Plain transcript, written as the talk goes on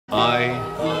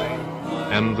I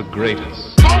am the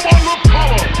greatest.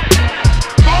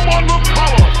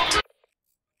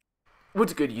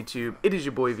 What's good, YouTube? It is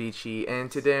your boy Vici, and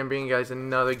today I'm bringing you guys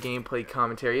another gameplay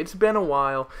commentary. It's been a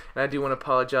while, and I do want to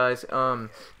apologize. One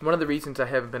of the reasons I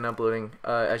haven't been uploading,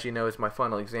 as you know, is my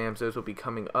final exams. Those will be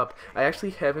coming up. I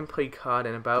actually haven't played COD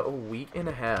in about a week and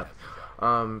a half.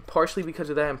 Partially because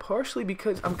of that, and partially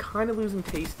because I'm kind of losing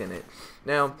taste in it.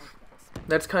 Now,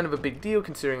 that's kind of a big deal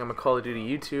considering I'm a Call of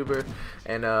Duty YouTuber,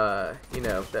 and you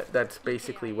know, that's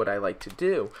basically what I like to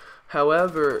do.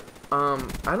 However,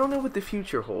 I don't know what the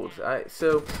future holds.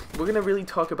 So we're gonna really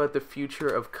talk about the future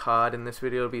of COD in this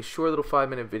video. It'll be a short little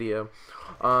 5-minute video.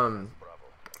 The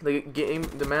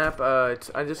map.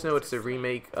 I just know it's a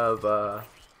remake of.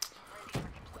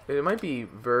 It might be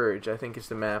Verge, I think is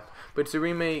the map, but it's a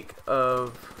remake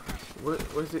of what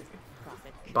is it?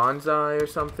 Bonsai or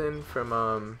something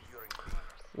from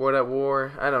World at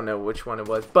War. I don't know which one it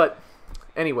was, but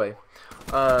anyway,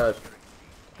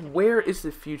 where is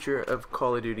the future of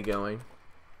Call of Duty going?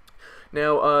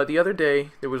 Now, the other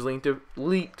day there was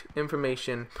leaked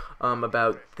information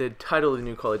about the title of the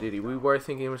new Call of Duty. We were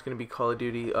thinking it was going to be Call of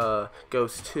Duty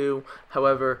Ghosts 2.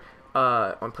 However,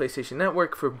 on PlayStation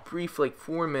Network, for a brief, like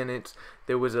 4 minutes,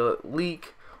 there was a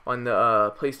leak on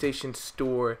the PlayStation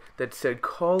Store that said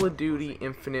Call of Duty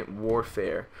Infinite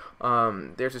Warfare.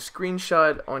 There's a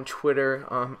screenshot on Twitter.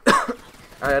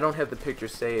 I don't have the picture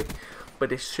saved,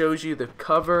 but it shows you the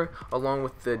cover along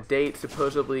with the date.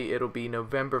 Supposedly it'll be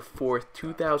November 4th,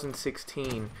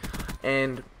 2016,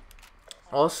 and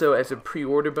also as a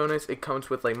pre-order bonus it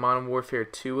comes with like Modern Warfare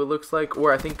 2, it looks like,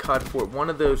 or I think COD 4, one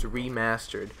of those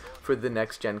remastered for the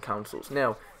next gen consoles.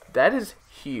 Now that is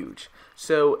huge.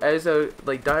 So as a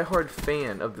diehard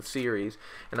fan of the series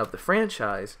and of the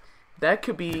franchise, that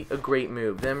could be a great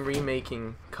move, them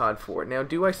remaking COD 4. Now,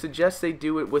 do I suggest they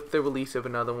do it with the release of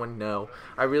another one? No.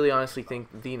 I really honestly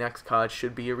think the next COD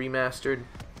should be a remastered,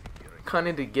 kind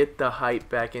of to get the hype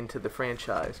back into the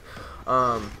franchise.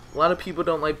 A lot of people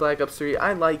don't like Black Ops 3.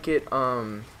 I like it.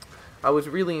 I was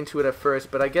really into it at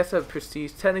first, but I guess I've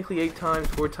prestiged technically 8 times,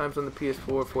 4 times on the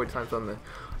PS4, 4 times on the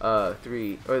on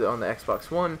the Xbox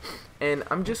One, and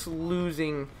I'm just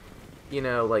losing, you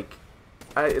know, like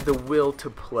the will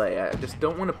to play. I just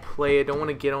don't want to play it. Don't want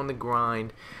to get on the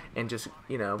grind and just,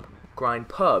 you know, grind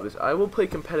pubs. I will play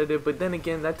competitive, but then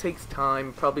again, that takes time.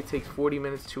 It probably takes 40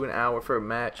 minutes to an hour for a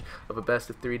match of a best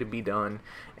of 3 to be done,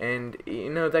 and you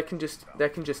know, that can just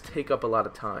take up a lot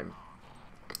of time.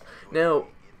 Now,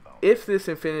 if this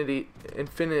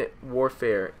Infinite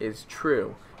Warfare is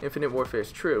true,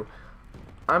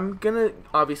 I'm gonna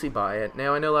obviously buy it.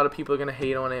 Now I know a lot of people are gonna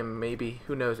hate on it, and maybe,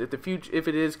 who knows, if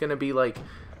it is gonna be like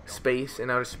space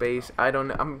and outer space, I don't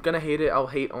know, I'm gonna hate it. I'll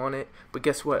hate on it, but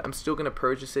guess what? I'm still gonna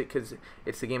purchase it because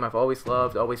it's the game I've always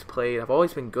loved, always played. I've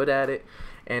always been good at it,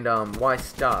 and why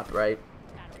stop, right?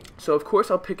 So of course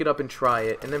I'll pick it up and try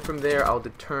it, and then from there I'll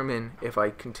determine if I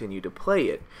continue to play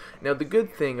it. Now the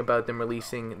good thing about them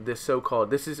releasing this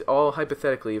so-called, this is all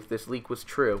hypothetically if this leak was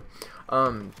true,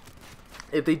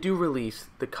 if they do release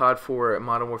the COD 4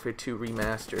 Modern Warfare 2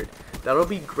 remastered, that'll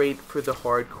be great for the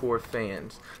hardcore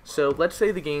fans. So let's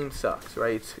say the game sucks,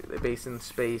 right? It's based in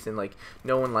space and like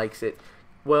no one likes it.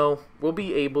 Well, we'll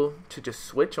be able to just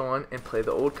switch on and play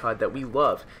the old COD that we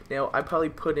love. Now, I probably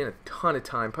put in a ton of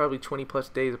time, probably 20 plus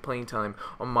days of playing time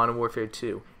on Modern Warfare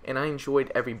 2, and I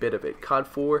enjoyed every bit of it. COD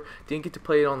 4, didn't get to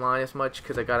play it online as much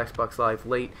because I got Xbox Live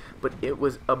late, but it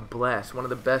was a blast. One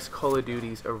of the best Call of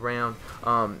Duties around.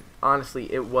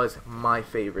 Honestly, it was my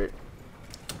favorite.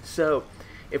 So,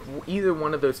 if either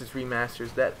one of those is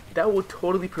remasters, that will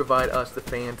totally provide us, the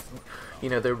fans, you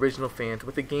know, the original fans,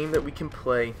 with a game that we can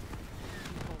play.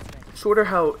 Sort of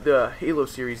how the Halo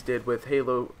series did with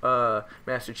Halo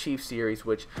Master Chief series,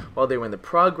 which while they were in the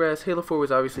progress, Halo 4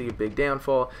 was obviously a big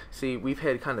downfall. See, we've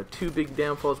had kind of 2 big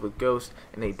downfalls with Ghost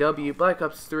and AW. Black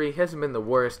Ops 3 hasn't been the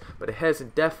worst, but it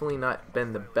hasn't definitely not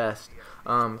been the best.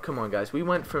 Come on, guys. We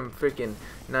went from freaking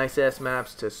nice-ass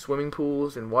maps to swimming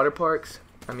pools and water parks.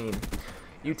 I mean,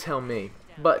 you tell me.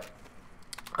 But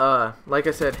like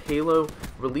I said, Halo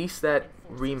released that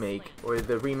remake or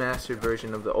the remastered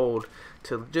version of the old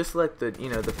to just let the, you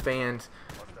know, the fans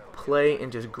play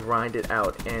and just grind it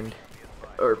out, and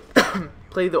or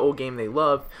play the old game they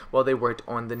loved while they worked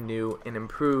on the new and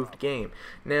improved game.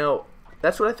 Now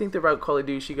that's what I think the route Call of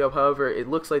Duty should go. However, it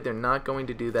looks like they're not going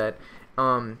to do that.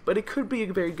 But it could be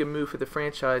a very good move for the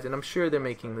franchise, and I'm sure they're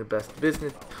making the best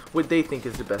business, what they think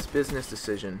is the best business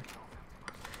decision.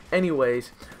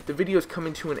 Anyways, the video is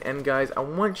coming to an end, guys. I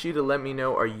want you to let me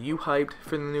know, are you hyped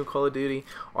for the new Call of Duty?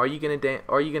 Are you gonna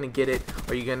get it?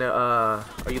 Are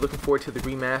you looking forward to the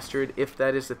remastered, if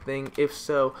that is the thing? If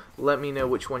so, let me know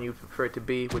which one you prefer it to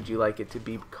be. Would you like it to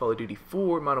be Call of Duty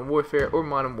 4, Modern Warfare, or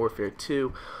Modern Warfare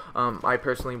 2? I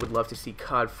personally would love to see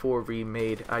COD 4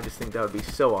 remade. I just think that would be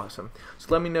so awesome. So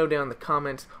let me know down in the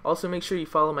comments. Also, make sure you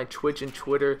follow my Twitch and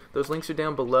Twitter. Those links are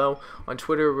down below. On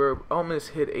Twitter, we're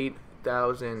almost hit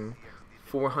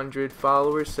 8,400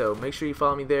 followers, so make sure you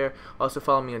follow me there. Also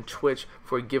follow me on Twitch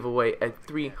for a giveaway at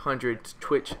 300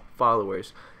 Twitch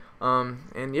followers.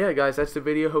 And yeah, guys, that's the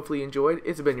video. Hopefully you enjoyed.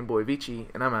 It's been your boy Vici,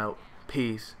 and I'm out.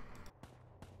 Peace.